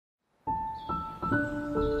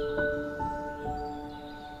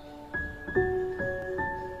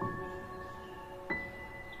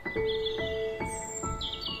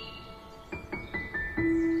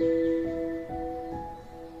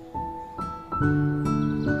I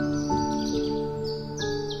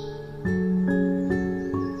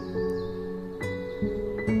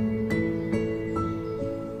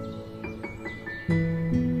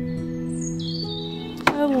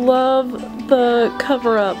love the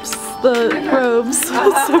cover-ups, the robes.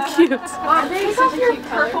 It's so cute. Mom, take off your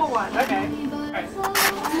purple one. Okay.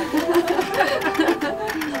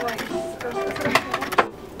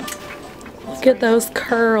 Look at those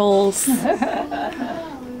curls.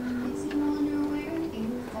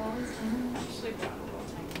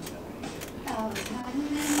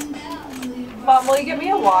 Mom, will you give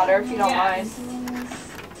me a water if you don't mind?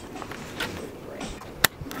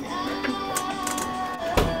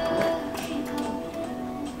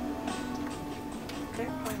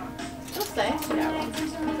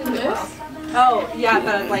 Oh, yeah,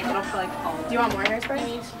 but like it'll feel like all. Do you want more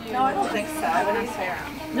hairspray? No, I don't think so. I wouldn't say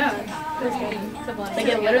around. No. Like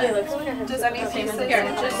it literally looks Does any same as pieces here.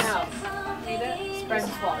 just need it? Spread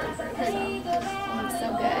just water first. looks so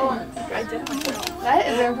good. I did myself. That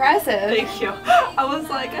is impressive. Thank you. I was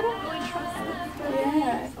like, I don't really trust it.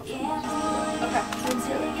 Yeah. Okay.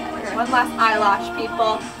 One last eyelash,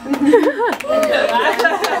 people.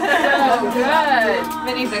 So good.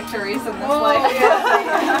 Many victories in this life.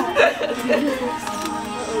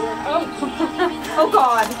 Oh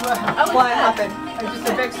God. What happened? Just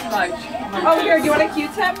a big smudge. Oh, here, do you want a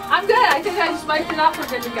Q-tip? I'm good. I think I smudged it off. We're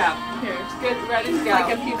good to go. Here, it's good, ready to go.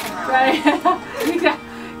 Like a puking round. Right.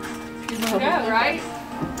 Yeah, right?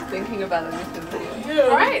 Thinking about it in the video.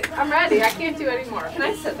 All right, I'm ready. I can't do any more. Can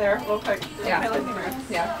I sit there real quick? Yeah.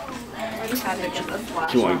 Yeah. I already had to get this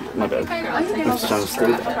flash. Do you want my bad? That sounds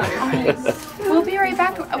stupid. We'll be right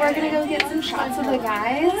back. We're gonna go get some shots of the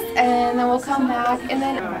guys, and then we'll come back, and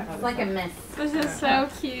then It's like a mist. This is so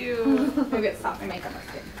cute. Go get soft makeup.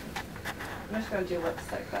 I'm just gonna do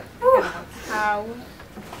lipstick. But How?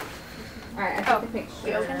 Alright, I took a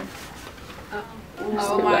picture.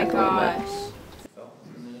 Oh my gosh.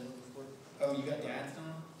 Oh, you got dad's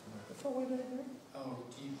on? Oh,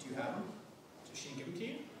 do you have them? So she didn't give them to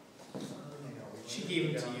you? She gave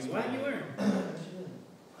them to you. Why didn't you learn? Oh,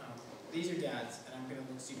 these are dad's, and I'm gonna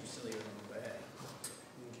look super silly with them, but hey.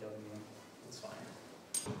 It's fine.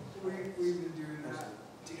 What have you been doing?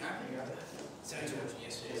 Dude, I forgot. So I told you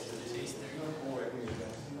yesterday, so the taste there.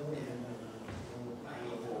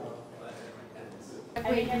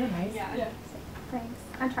 thanks.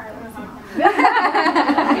 I try to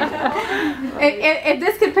if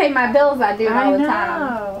this could pay my bills, I'd do it all the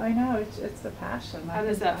time. I know. It's the passion. How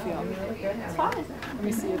does that feel? It's fun. Let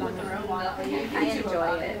me see it on the road. I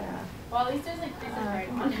enjoy it. Well, at least there's like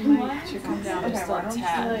should come down just a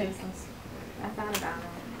tad. I thought about it.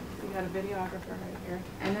 You got a videographer right here.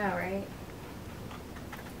 I know, right?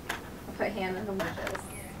 I'll put Hannah in the bushes.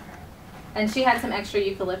 And she had some extra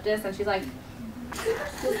eucalyptus, and she's like,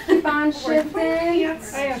 Keep on shifting.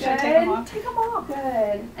 Should I take them off? Take them off.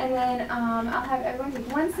 Good. And then I'll have everyone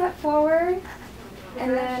take one step forward.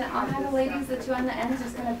 And then I'll have the ladies, the two on the ends,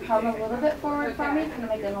 just going to come a little bit forward for me. Kind of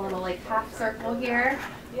making a little like half circle here.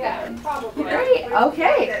 Yeah, probably. Great.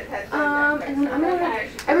 Okay. And then I'm going to have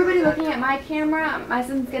everybody looking at my camera. My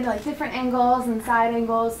son's getting like different angles and side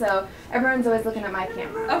angles, so everyone's always looking at my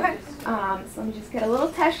camera. Okay. So let me just get a little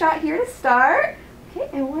test shot here to start. Okay,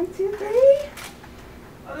 and 1, 2, 3.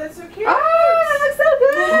 Oh, that's so cute. Oh, that looks so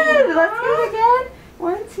good. Let's do it again.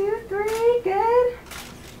 1, 2, 3. Good.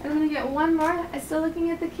 And I'm going to get one more. I'm still looking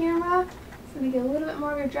at the camera. So I'm going to get a little bit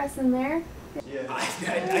more of your dress in there. Yeah. I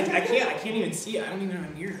can't even see it. I don't even know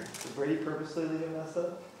I'm near her. Did Brady purposely leave it messed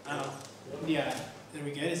up? Yeah. Are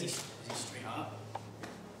we good? Is he straight up?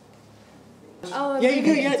 Oh, Yeah, you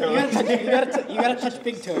gotta touch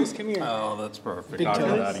big toes. Come here. Oh, that's perfect. Big I'll get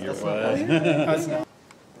toes. out of your That's way.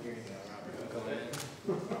 Here you go, Robert. Go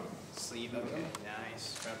in. Sleeve. Okay. Nice.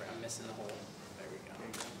 Robert, I'm missing the hole. There we go.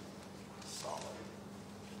 Solid.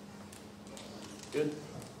 Good.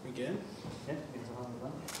 We good? Yeah.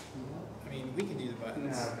 I mean, we can do the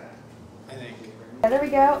buttons. No, okay. I think. Yeah, there we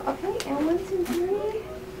go. Okay, and 1, 2, 3.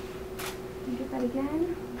 And get that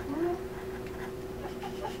again.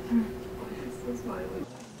 This is my way.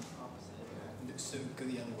 So go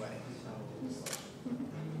the other way.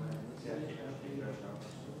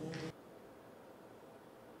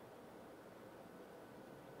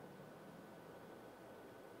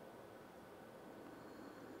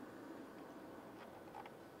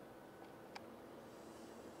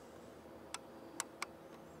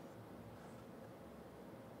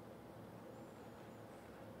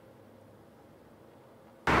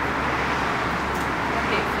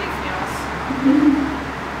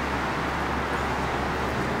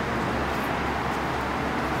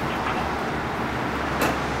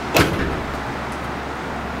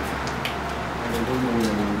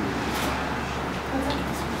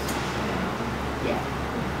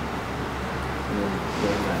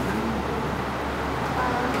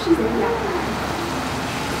 She's in that.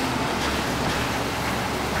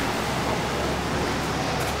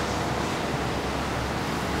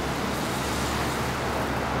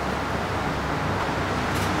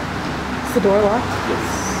 Is the door locked? Yes.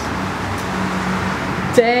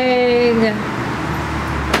 Dang.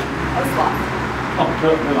 It's locked. Oh, no,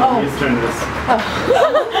 you just turn this.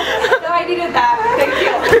 No, I needed that. Thank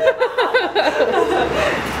you.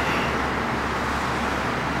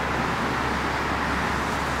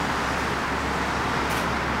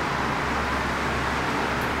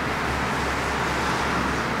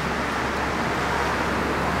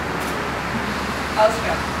 Let's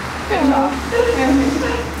go. Good job.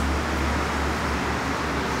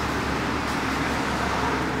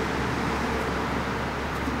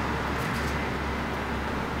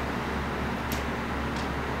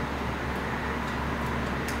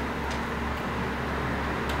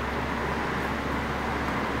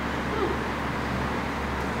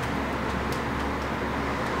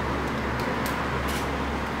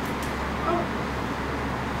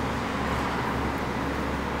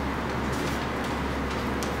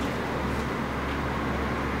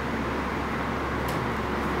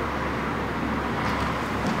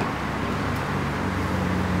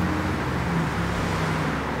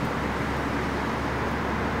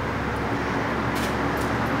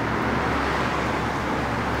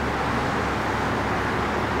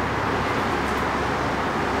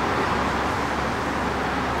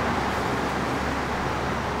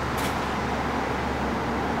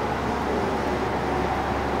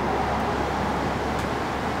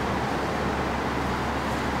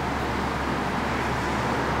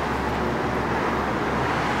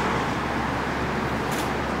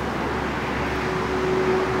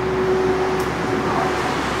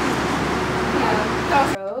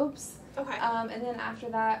 Robes. Okay. And then after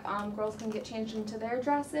that, girls can get changed into their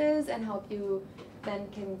dresses and help you then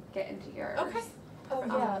can get into yours. Okay. Oh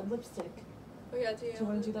yeah, lipstick. Oh yeah, do you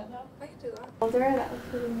want to do that now? I can do that. Older, that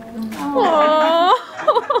looks really nice. Aww.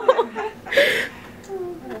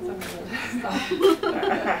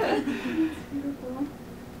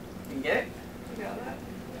 You get it? You got that?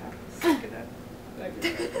 Yeah. Suck it up.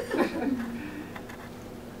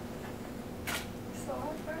 So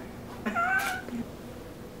awkward.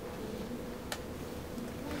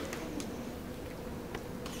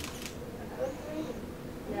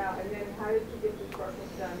 Yeah, and then how did you get your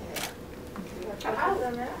sparkles done here? You have sparkles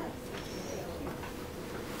done there?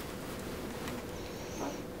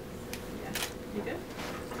 You did?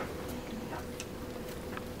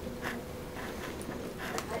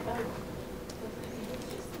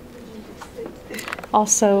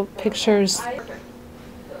 Also, pictures. Very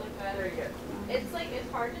good. It's like, it's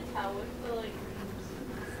hard to tell with the like.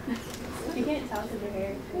 You can't tell because your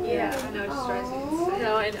hair. Yeah, I know, it's stressing.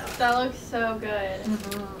 No, I know. That looks so good.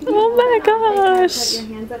 Oh my gosh. Put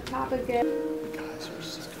your hands up top again. Guys are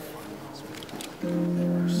so fun. They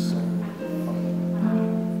are so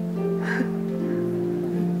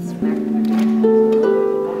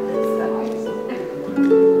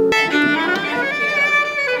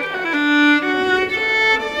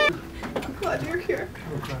I'm glad you're here.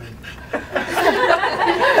 I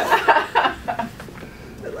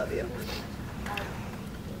love you.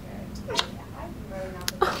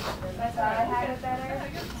 I thought I had it better.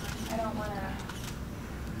 I don't want to.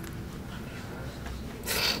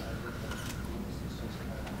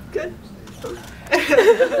 Good.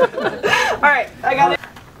 All right, I got it.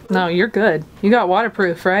 No, you're good. You got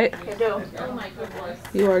waterproof, right? I do. Oh my goodness.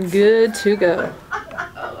 You are good to go.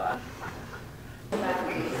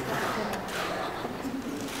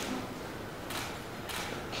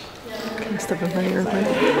 Can I step in front of your plate?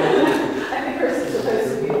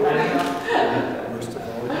 First of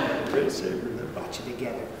all, great Savior that brought you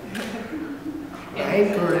together. I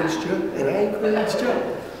encouraged you, and I encouraged you.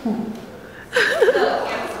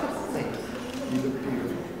 Thank you. You look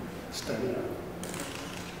beautiful. Stunning.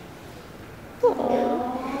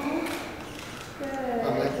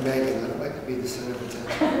 I'm like Megan. I don't like to be the center of attention.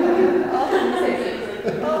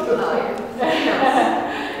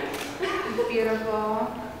 Beautiful.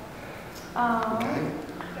 Okay?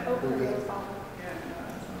 We're good.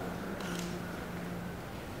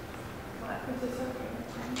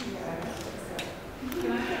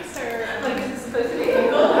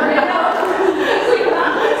 I know.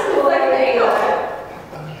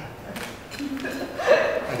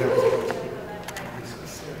 This is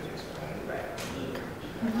serious, right?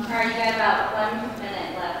 Alright, you got about 1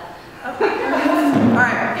 minute left. All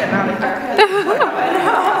right, I'm getting out of here.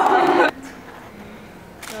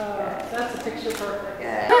 Picture perfect.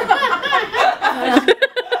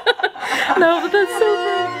 No, but that's so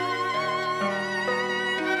funny.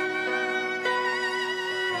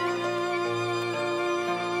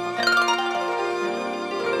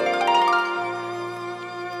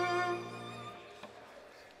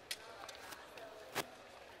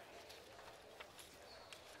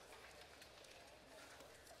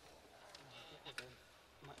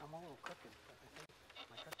 I'm a little crooked, but I think,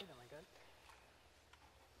 am I crooked? Am I good?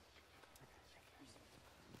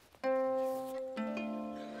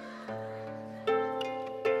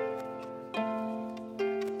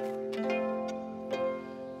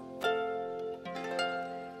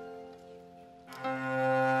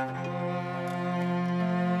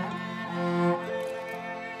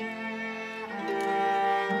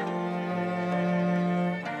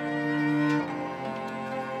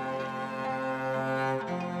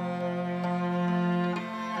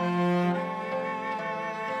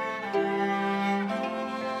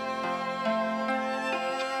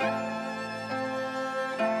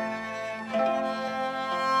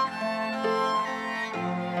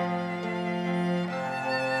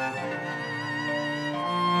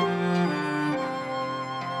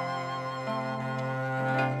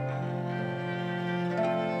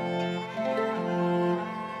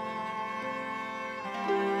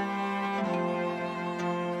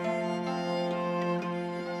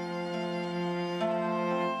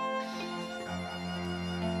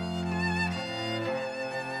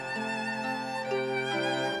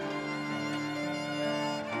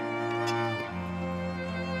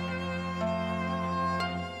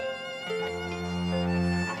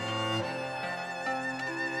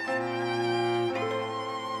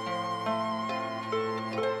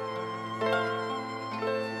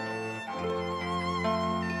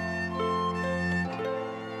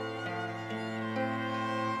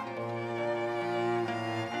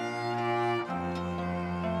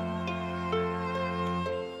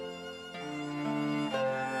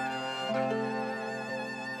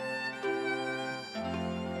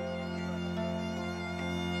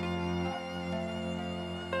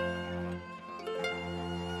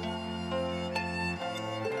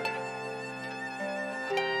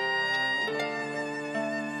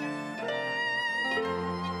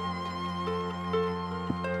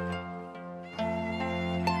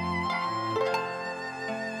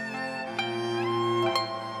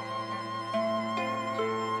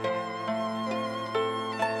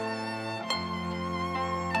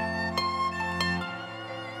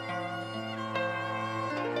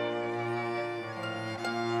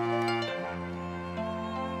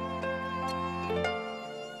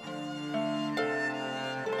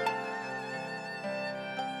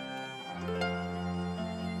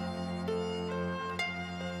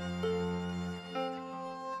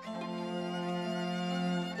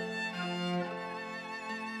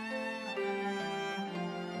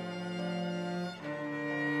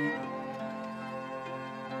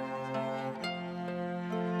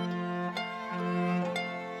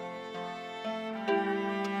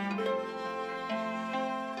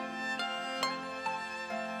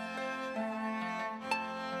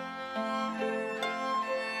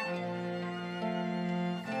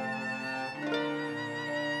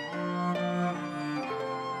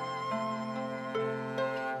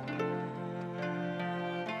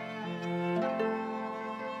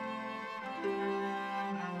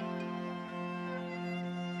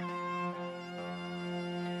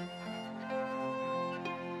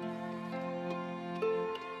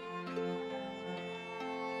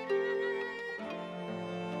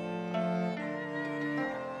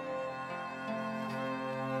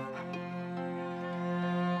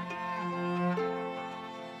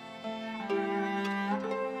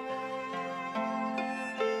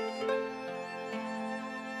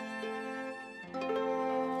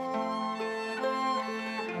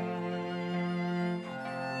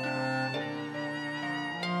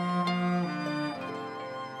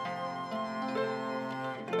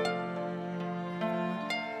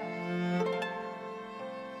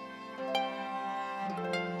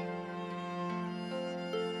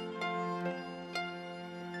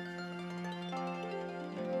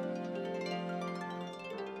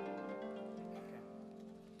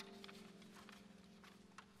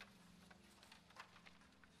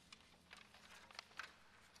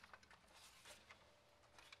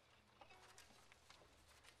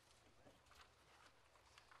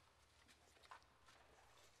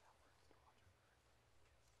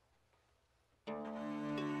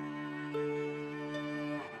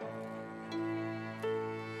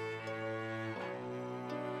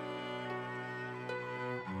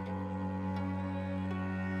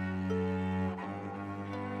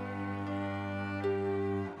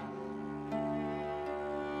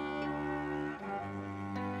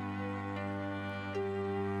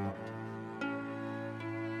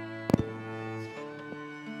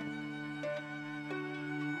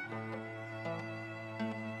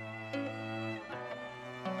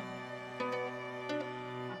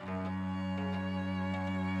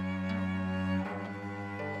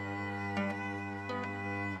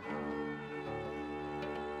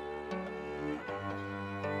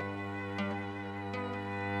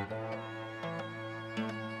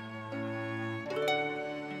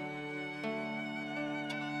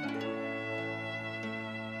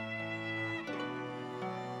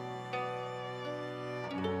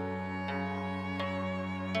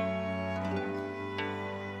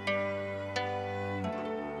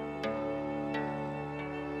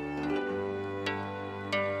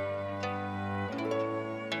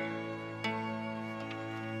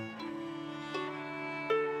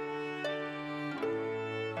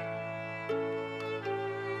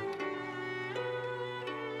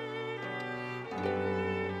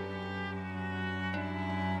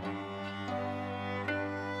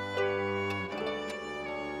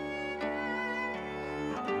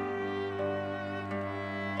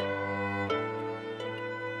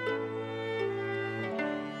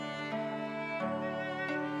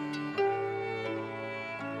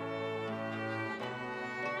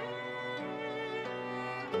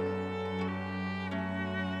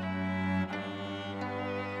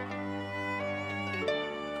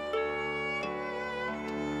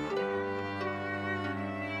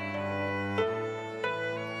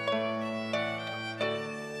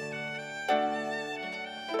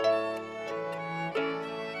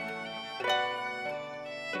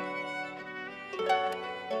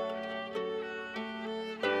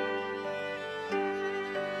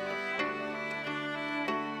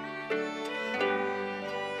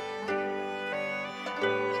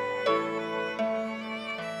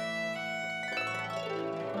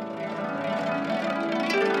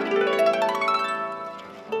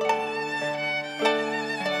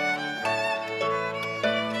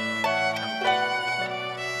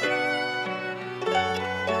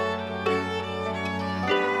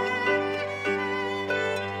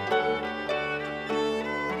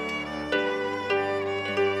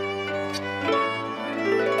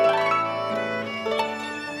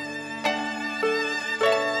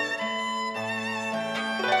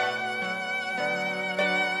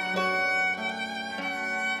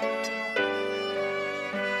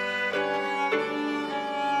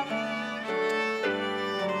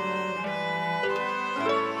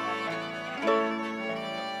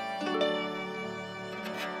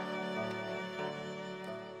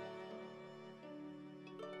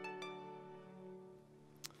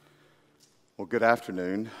 Well, good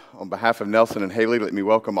afternoon. On behalf of Nelson and Haleigh, let me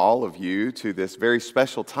welcome all of you to this very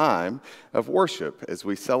special time of worship as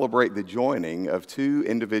we celebrate the joining of two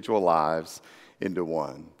individual lives into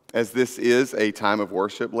one. As this is a time of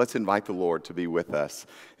worship, let's invite the Lord to be with us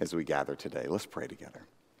as we gather today. Let's pray together.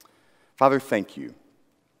 Father, thank you.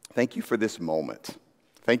 Thank you for this moment.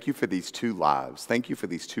 Thank you for these two lives. Thank you for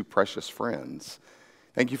these two precious friends.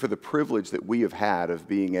 Thank you for the privilege that we have had of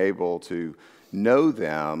being able to know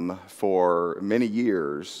them for many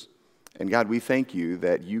years. And God, we thank you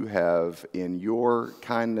that you have, in your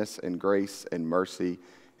kindness and grace and mercy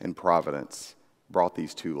and providence, brought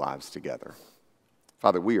these two lives together.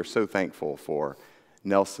 Father, we are so thankful for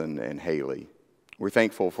Nelson and Haleigh. We're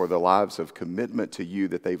thankful for the lives of commitment to you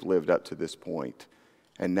that they've lived up to this point.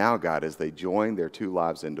 And now, God, as they join their two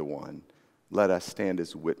lives into one, let us stand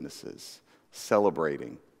as witnesses,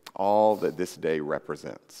 celebrating all that this day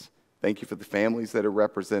represents. Thank you for the families that are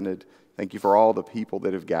represented. Thank you for all the people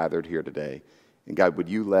that have gathered here today. And God, would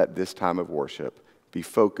you let this time of worship be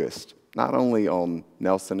focused not only on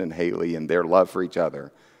Nelson and Haleigh and their love for each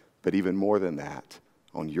other, but even more than that,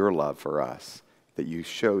 on your love for us that you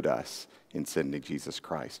showed us in sending Jesus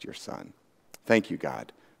Christ, your Son. Thank you,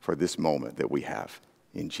 God, for this moment that we have.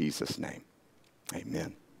 In Jesus' name,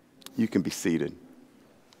 amen. You can be seated.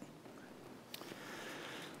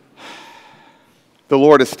 The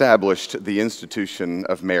Lord established the institution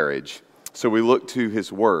of marriage. So we look to his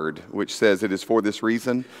word, which says, "It is for this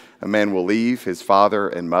reason a man will leave his father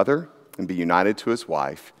and mother and be united to his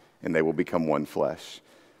wife, and they will become one flesh."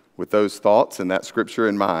 With those thoughts and that scripture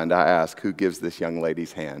in mind, I ask, who gives this young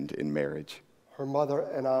lady's hand in marriage? Her mother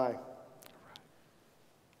and I.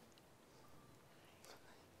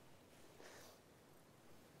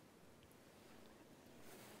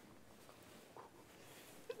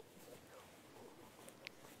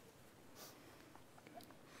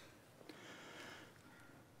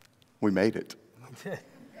 We made it.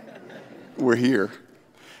 We're here.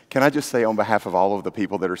 Can I just say on behalf of all of the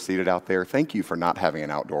people that are seated out there, thank you for not having an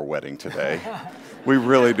outdoor wedding today. We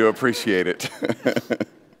really do appreciate it.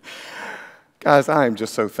 Guys, I am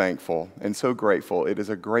just so thankful and so grateful. It is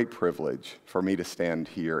a great privilege for me to stand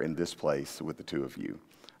here in this place with the two of you.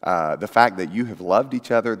 The fact that you have loved each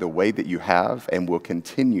other the way that you have and will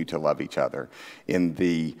continue to love each other in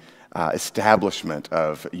the establishment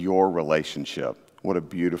of your relationship. What a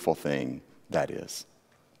beautiful thing that is.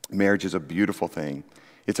 Marriage is a beautiful thing.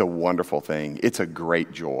 It's a wonderful thing. It's a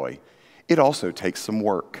great joy. It also takes some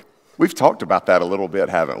work. We've talked about that a little bit,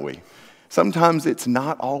 haven't we? Sometimes it's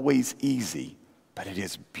not always easy, but it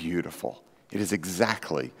is beautiful. It is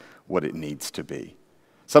exactly what it needs to be.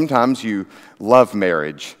 Sometimes you love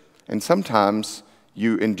marriage, and sometimes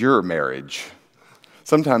you endure marriage.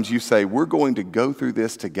 Sometimes you say, we're going to go through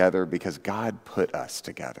this together because God put us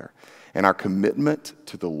together. And our commitment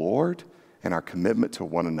to the Lord and our commitment to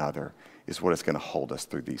one another is what is going to hold us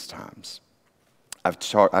through these times.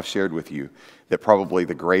 I've shared with you that probably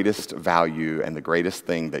the greatest value and the greatest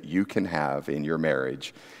thing that you can have in your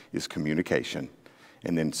marriage is communication,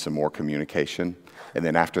 and then some more communication, and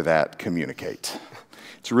then after that, communicate.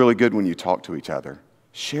 It's really good when you talk to each other.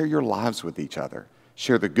 Share your lives with each other.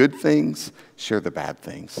 Share the good things, share the bad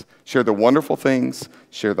things. Share the wonderful things,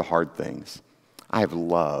 share the hard things. I have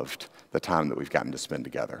loved the time that we've gotten to spend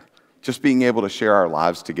together. Just being able to share our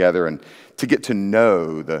lives together and to get to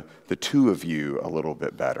know the two of you a little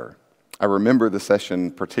bit better. I remember the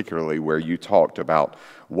session particularly where you talked about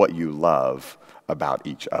what you love about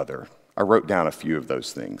each other. I wrote down a few of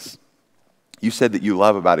those things. You said that you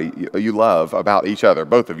love about each other,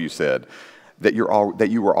 both of you said, that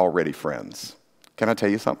you were already friends. Can I tell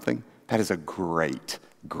you something? That is a great,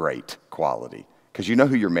 great quality. Because you know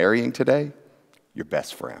who you're marrying today? Your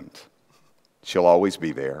best friend. She'll always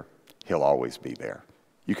be there. He'll always be there.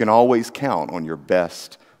 You can always count on your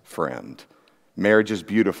best friend. Marriage is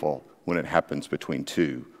beautiful when it happens between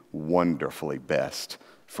two wonderfully best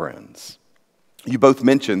friends. You both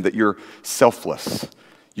mentioned that you're selfless.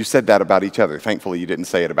 You said that about each other. Thankfully, you didn't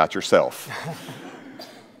say it about yourself.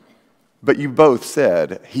 But you both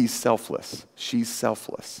said, he's selfless, she's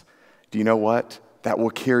selfless. Do you know what? That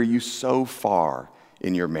will carry you so far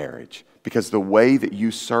in your marriage. Because the way that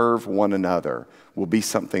you serve one another will be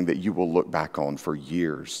something that you will look back on for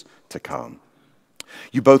years to come.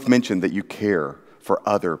 You both mentioned that you care for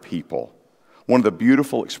other people. One of the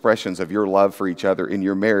beautiful expressions of your love for each other in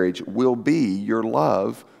your marriage will be your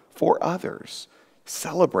love for others.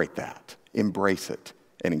 Celebrate that, embrace it,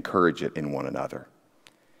 and encourage it in one another.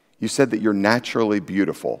 You said that you're naturally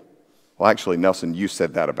beautiful. Well, actually, Nelson, you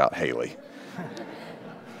said that about Haleigh.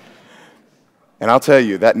 And I'll tell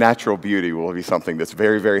you, that natural beauty will be something that's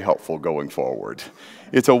very, very helpful going forward.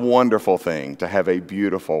 It's a wonderful thing to have a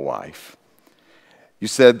beautiful wife. You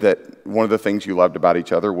said that one of the things you loved about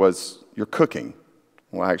each other was your cooking.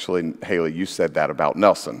 Well, actually, Haleigh, you said that about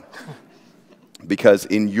Nelson. Because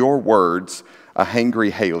in your words, a hangry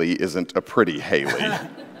Haleigh isn't a pretty Haleigh.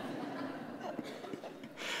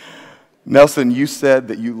 Nelson, you said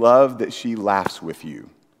that you love that she laughs with you.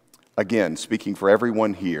 Again, speaking for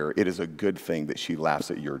everyone here, it is a good thing that she laughs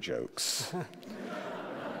at your jokes.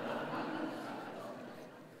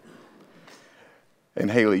 And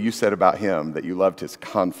Haleigh, you said about him that you loved his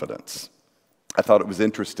confidence. I thought it was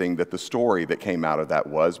interesting that the story that came out of that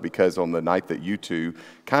was because on the night that you two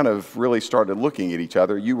kind of really started looking at each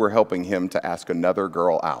other, you were helping him to ask another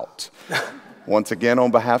girl out. Once again, on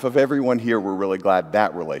behalf of everyone here, we're really glad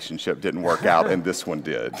that relationship didn't work out and this one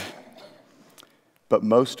did. But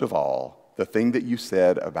most of all, the thing that you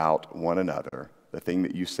said about one another, the thing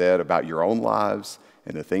that you said about your own lives,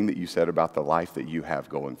 and the thing that you said about the life that you have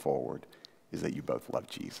going forward is that you both love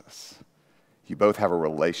Jesus. You both have a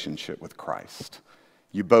relationship with Christ.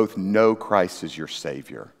 You both know Christ is your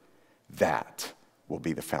Savior. That will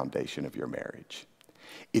be the foundation of your marriage.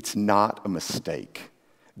 It's not a mistake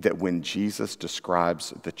that when Jesus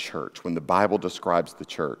describes the church, when the Bible describes the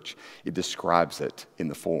church, it describes it in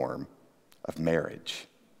the form of marriage.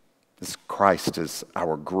 This Christ is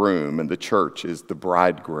our groom and the church is the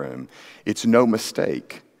bridegroom. It's no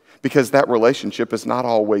mistake because that relationship is not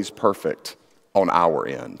always perfect on our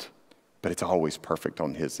end, but it's always perfect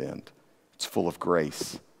on his end. It's full of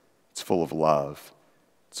grace. It's full of love.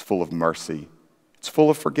 It's full of mercy. It's full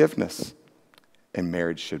of forgiveness. And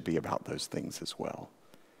marriage should be about those things as well.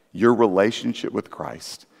 Your relationship with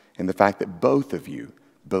Christ and the fact that both of you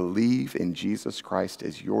believe in Jesus Christ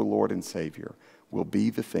as your Lord and Savior will be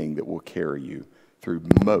the thing that will carry you through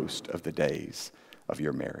most of the days of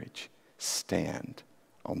your marriage. Stand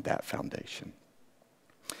on that foundation.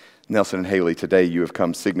 Nelson and Haleigh, today you have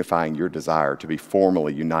come signifying your desire to be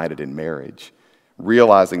formally united in marriage,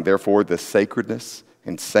 realizing therefore the sacredness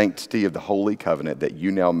and sanctity of the holy covenant that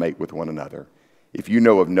you now make with one another. If you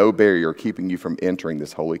know of no barrier keeping you from entering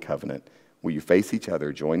this holy covenant, will you face each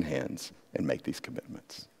other, join hands, and make these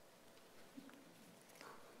commitments?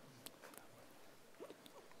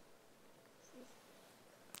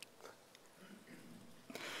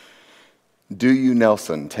 Do you,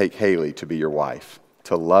 Nelson, take Haleigh to be your wife,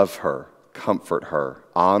 to love her, comfort her,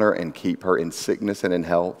 honor and keep her in sickness and in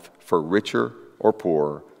health, for richer or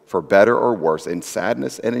poorer, for better or worse, in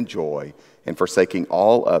sadness and in joy, and forsaking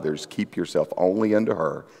all others, keep yourself only unto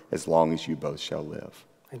her as long as you both shall live?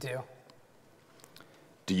 I do.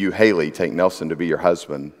 Do you, Haleigh, take Nelson to be your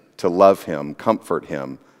husband, to love him, comfort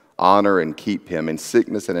him, honor and keep him in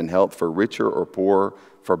sickness and in health, for richer or poorer,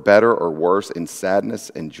 for better or worse, in sadness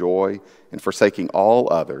and joy, and forsaking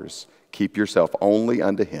all others, keep yourself only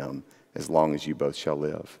unto him as long as you both shall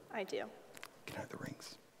live? I do. Can I have the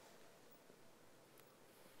rings?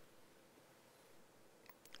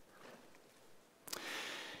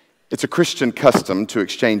 It's a Christian custom to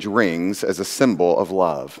exchange rings as a symbol of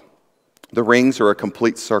love. The rings are a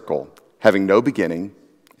complete circle, having no beginning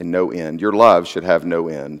and no end. Your love should have no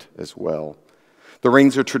end as well. The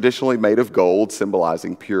rings are traditionally made of gold,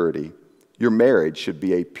 symbolizing purity. Your marriage should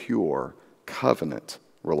be a pure covenant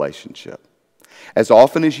relationship. As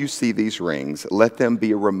often as you see these rings, let them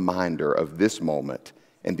be a reminder of this moment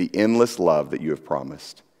and the endless love that you have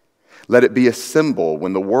promised. Let it be a symbol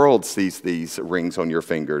when the world sees these rings on your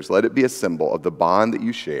fingers. Let it be a symbol of the bond that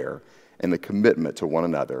you share and the commitment to one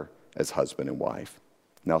another as husband and wife.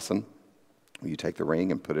 Nelson, will you take the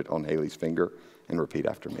ring and put it on Haleigh's finger and repeat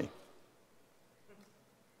after me?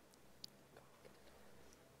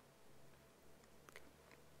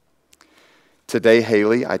 Today,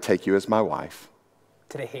 Haleigh, I take you as my wife.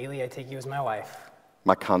 Today, Haleigh, I take you as my wife,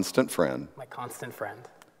 My constant friend. my constant friend,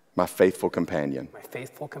 My faithful companion. my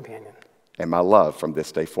faithful companion, And my love from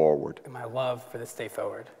this day forward. and my love for this day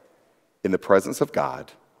forward. In the presence of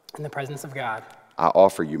God, In the presence of God, I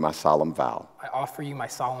offer you my solemn vow I offer you my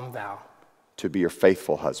solemn vow to be your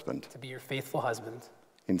faithful husband to be your faithful husband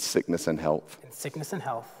in sickness and health, in sickness and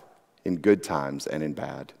health, in good times and in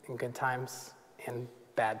bad. in good times and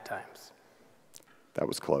bad times. That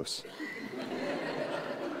was close.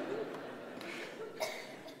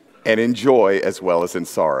 And in joy as well as in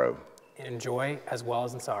sorrow. In joy as well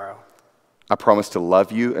as in sorrow. I promise to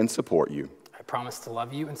love you and support you, I promise to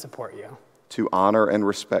love you and support you, to honor and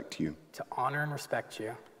respect you, to honor and respect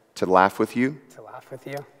you, to laugh with you to laugh with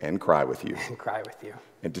you and cry with you, and cry with you,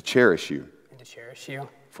 and to cherish you and to cherish you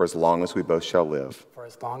for as long as we both shall live. for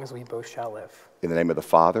as long as we both shall live. In the name of the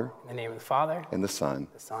Father, In the name of the Father, and the Son,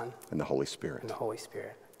 the Son, and the Holy Spirit. and the Holy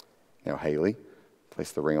Spirit. Now, Haleigh,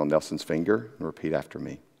 place the ring on Nelson's finger and repeat after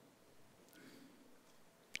me.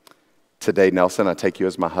 Today, Nelson, I take you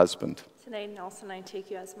as my husband, Today, Nelson, I take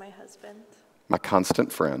you as my husband, my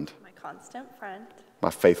constant friend, my constant friend, my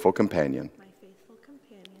faithful companion, my faithful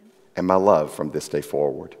companion, and my love from this day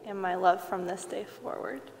forward. and my love from this day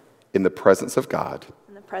forward. In the presence of God,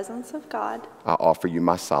 In the presence of God, I offer you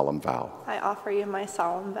my solemn vow I offer you my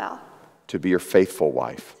solemn vow to be your faithful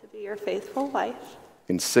wife to be your faithful wife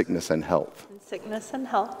in sickness and health, in sickness and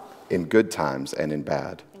health, in good times and in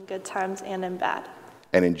bad, in good times and in bad,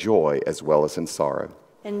 and in joy as well as in sorrow.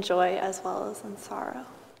 in joy as well as in sorrow.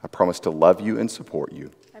 I promise to love you and support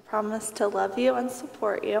you, I promise to love you and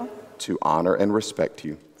support you, to honor and respect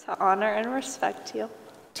you, to honor and respect you,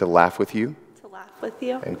 to laugh with you to laugh with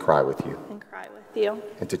you and cry with you, and cry with you,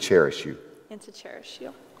 and to cherish you and to cherish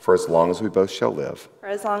you, for as long as we both shall live. for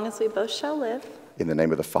as long as we both shall live. In the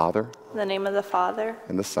name of the Father, In the name of the Father,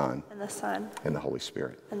 and the Son, and the Son, and the Holy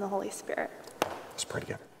Spirit. and the Holy Spirit. Let's pray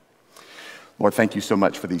together. Lord, thank you so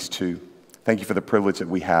much for these two. Thank you for the privilege that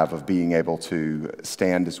we have of being able to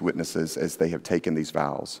stand as witnesses as they have taken these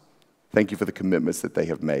vows. Thank you for the commitments that they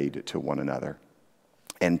have made to one another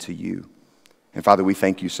and to you. And Father, we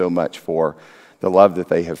thank you so much for the love that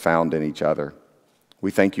they have found in each other.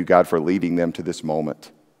 We thank you, God, for leading them to this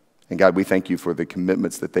moment. And God, we thank you for the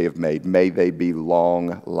commitments that they have made. May they be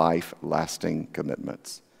long, life-lasting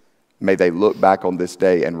commitments. May they look back on this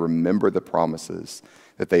day and remember the promises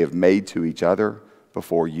that they have made to each other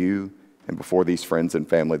before you and before these friends and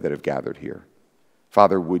family that have gathered here.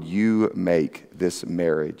 Father, would you make this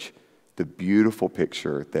marriage the beautiful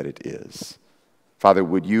picture that it is? Father,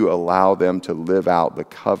 would you allow them to live out the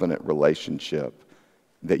covenant relationship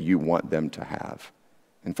that you want them to have?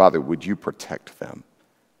 And Father, would you protect them?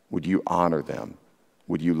 Would you honor them?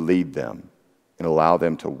 Would you lead them and allow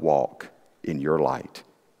them to walk in your light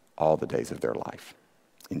all the days of their life?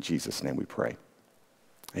 In Jesus' name we pray.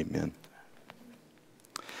 Amen.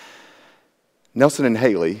 Nelson and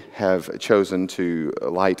Haleigh have chosen to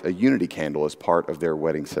light a unity candle as part of their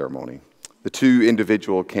wedding ceremony. The two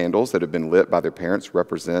individual candles that have been lit by their parents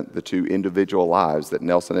represent the two individual lives that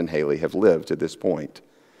Nelson and Haleigh have lived to this point.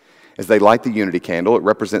 As they light the unity candle, it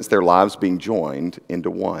represents their lives being joined into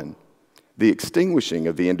one. The extinguishing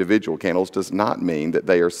of the individual candles does not mean that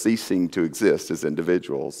they are ceasing to exist as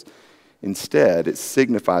individuals. Instead, it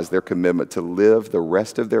signifies their commitment to live the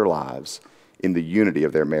rest of their lives in the unity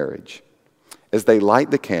of their marriage. As they light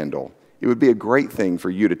the candle, it would be a great thing for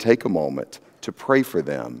you to take a moment to pray for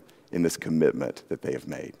them in this commitment that they have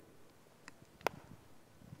made.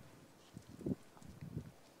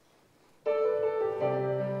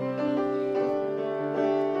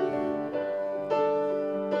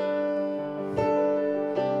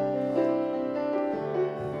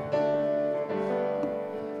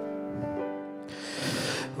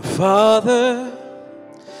 Father,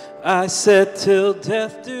 I said till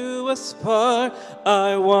death do us part,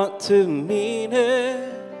 I want to mean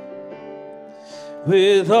it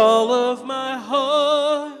with all of my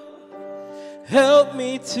heart. Help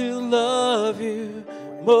me to love you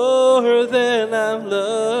more than I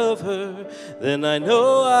love her. Then I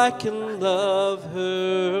know I can love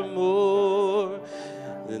her more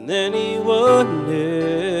than anyone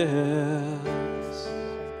else.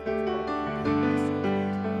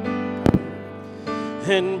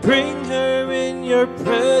 And bring her in your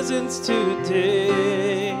presence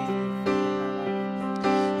today,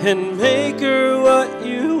 and make her what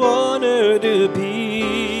you want her to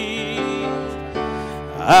be.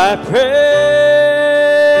 I pray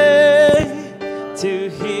to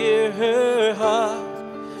hear her heart.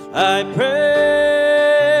 I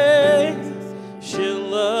pray she'll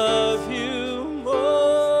love you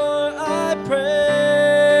more. I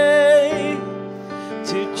pray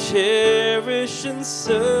to cherish and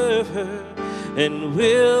serve her, and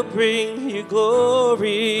will bring you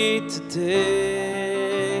glory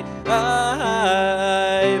today.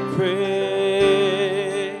 I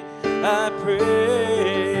pray, I pray.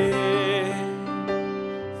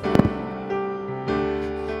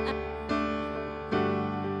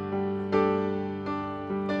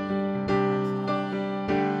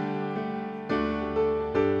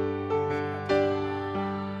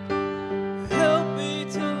 Help me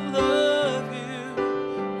to love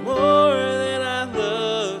you more than I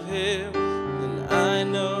love him, and I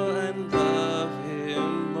know I love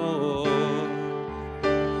him more.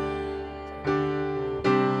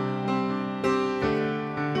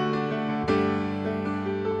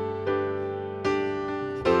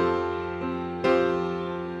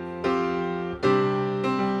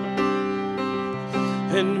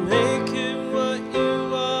 and make him what you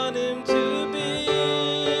want him to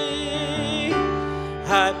be.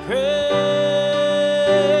 I pray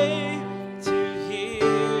to hear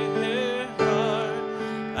her heart.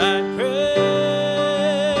 I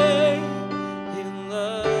pray he'll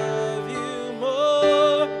love you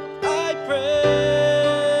more. I pray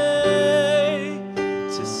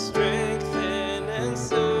to strengthen and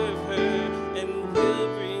serve her, and will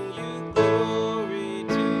bring you glory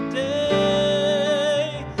today.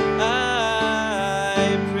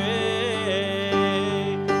 I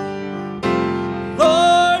pray,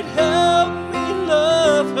 Lord, help me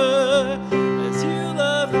love her as you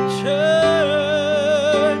love the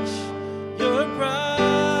church, your bride.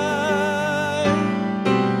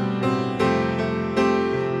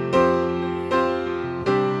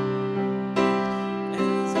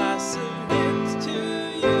 As I submit to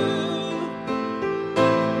you,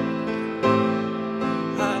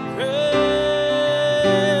 I pray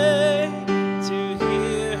to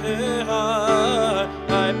hear her heart.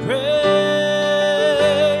 I pray,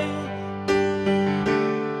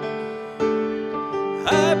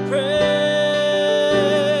 I pray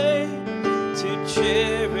to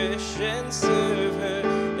cherish and serve her,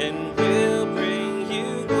 and will bring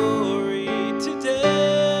you glory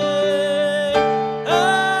today.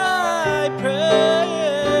 I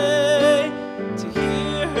pray to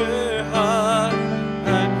hear her heart.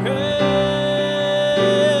 I pray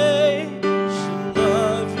she'll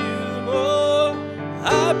love you more.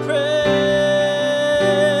 I pray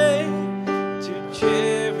to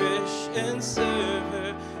cherish and serve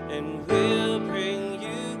her, and will bring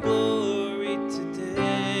you glory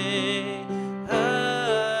today.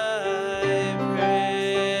 I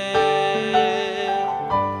pray.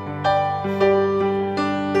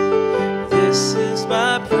 This is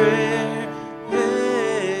my prayer.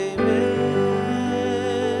 Amen.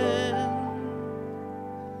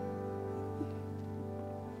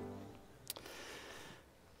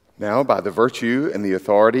 Now, by the virtue and the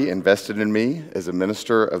authority invested in me as a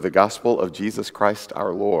minister of the gospel of Jesus Christ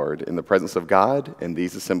our Lord, in the presence of God and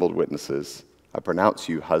these assembled witnesses, I pronounce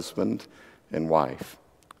you husband and wife.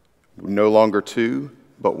 No longer two,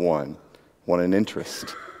 but one. One in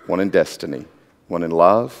interest, one in destiny, one in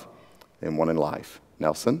love, and one in life.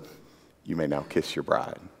 Nelson, you may now kiss your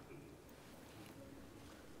bride.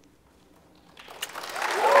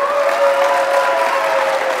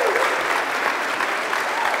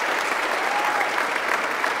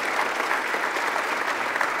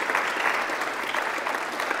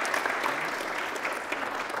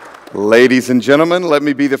 Ladies and gentlemen, let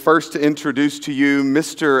me be the first to introduce to you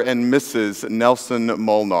Mr. and Mrs. Nelson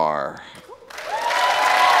Molnar.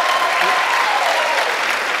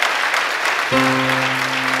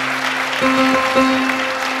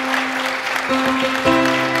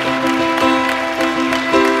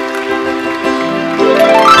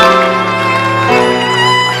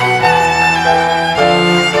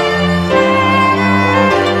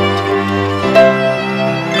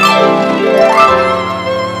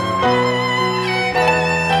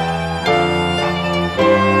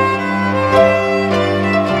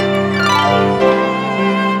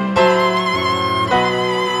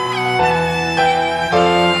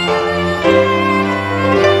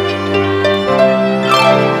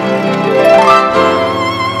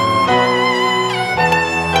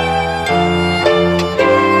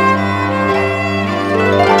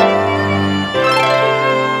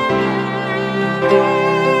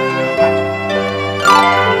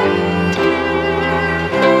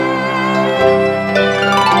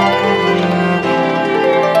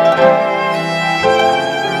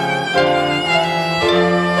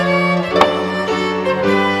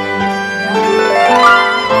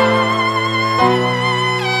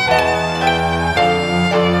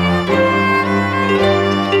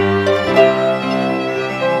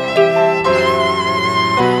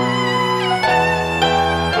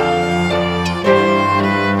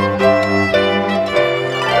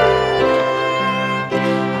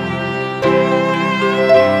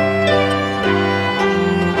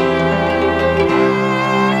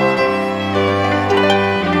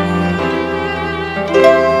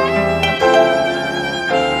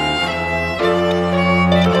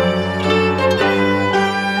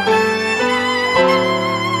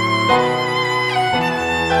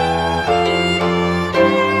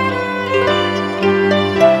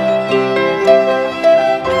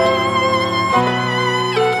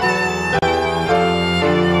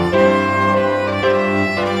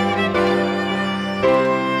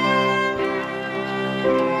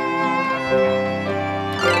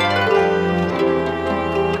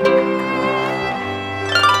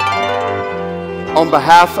 On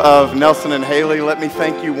behalf of Nelson and Haleigh, let me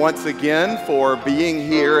thank you once again for being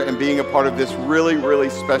here and being a part of this really,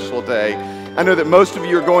 really special day. I know that most of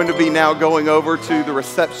you are going to be now going over to the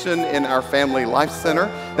reception in our Family Life Center.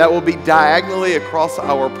 That will be diagonally across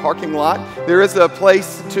our parking lot. There is a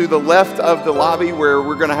place to the left of the lobby where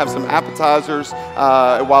we're going to have some appetizers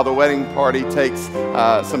while the wedding party takes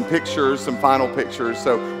some pictures, some final pictures.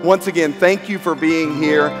 So once again, thank you for being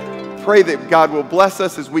here. Pray that God will bless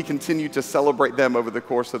us as we continue to celebrate them over the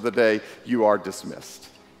course of the day. You are dismissed.